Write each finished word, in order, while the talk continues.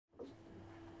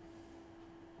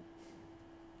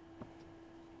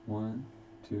1,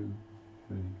 2,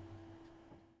 3.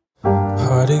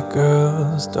 Party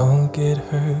girls, don't get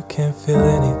hurt, can't feel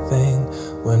anything.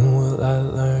 When will I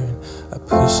learn? I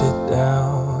push it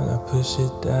down, I push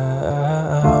it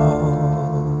down.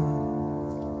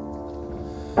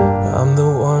 I'm the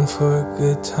one for a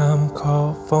good time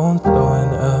call, phone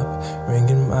blowing up,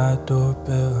 ringing my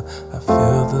doorbell. I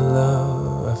feel the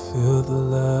love, I feel the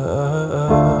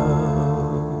love.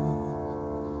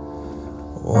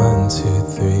 1, 2,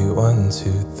 3, 1,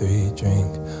 2, 3,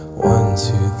 drink. 1,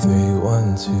 2, 3,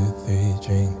 1, 2, 3,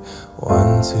 drink.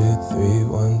 1, 2, 3,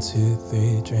 1, 2,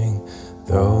 3, drink.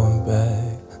 Throwing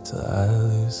back till I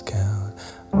lose count.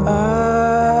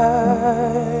 I'm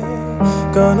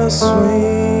gonna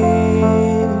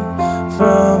swing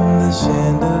from the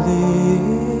chandelier,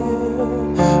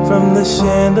 from the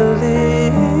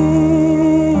chandelier.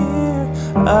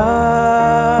 I'm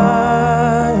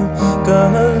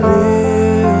gonna live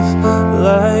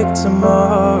like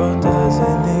tomorrow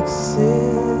doesn't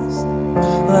exist,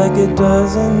 like it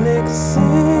doesn't exist.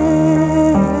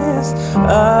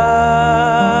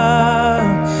 I'm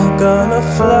gonna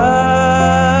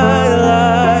fly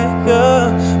like a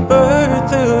bird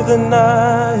through the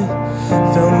night,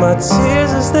 feel my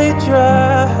tears as they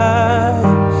dry.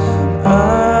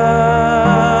 I'm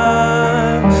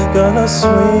gonna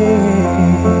swing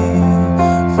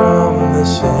from the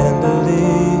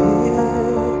chandelier,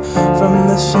 from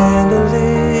the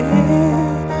chandelier.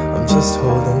 I'm just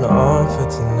holding on for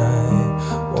tonight.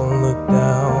 Won't look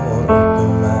down, won't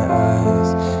open my eyes.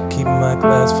 Keep my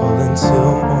glass full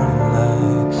until morning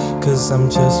light, 'cause I'm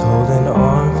just holding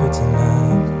on for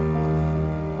tonight.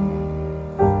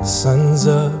 The sun's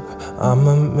up, I'm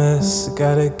a mess.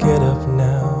 Gotta get up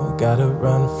now, gotta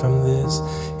run from this.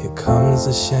 Here comes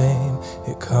the shame,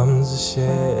 here comes the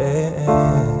shame.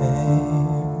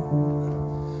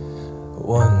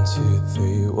 1, 2,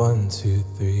 3, 1, 2,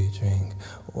 3, drink.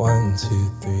 1, 2,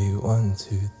 3, 1,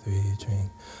 2, 3, drink.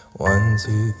 1,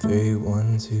 2, 3,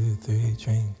 1, 2, 3,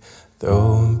 drink.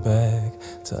 Throwing back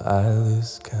till I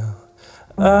lose count.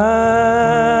 I'm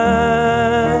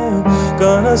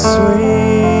gonna swing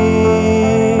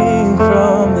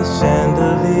from the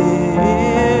chandelier,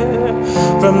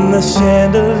 from the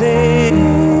chandelier.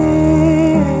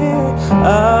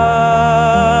 I'm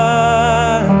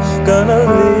gonna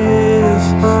live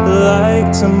like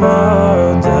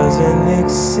tomorrow doesn't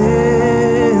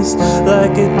exist,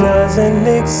 like it doesn't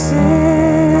exist.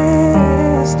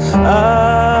 I'm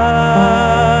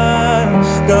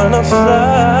gonna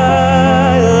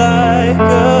fly like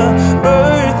a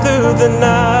bird through the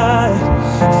night,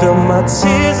 feel my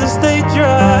tears as they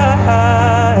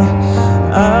dry.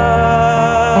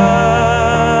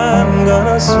 I'm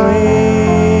gonna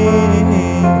swing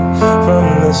from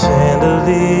the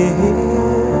chandelier,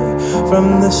 from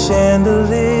the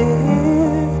chandelier.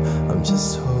 I'm just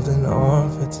holding on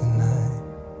for tonight.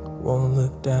 Won't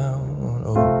look down, won't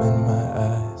open my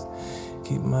eyes.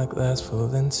 Keep my glass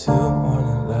full until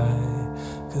morning light,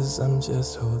 'cause I'm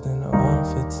just holding on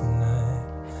for tonight.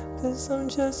 'Cause I'm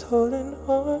just holding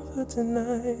on for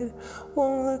tonight.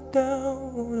 Won't look down,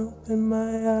 won't open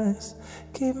my eyes.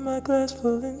 Keep my glass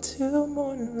full until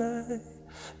morning light,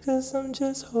 'cause I'm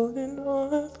just holding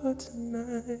on for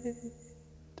tonight.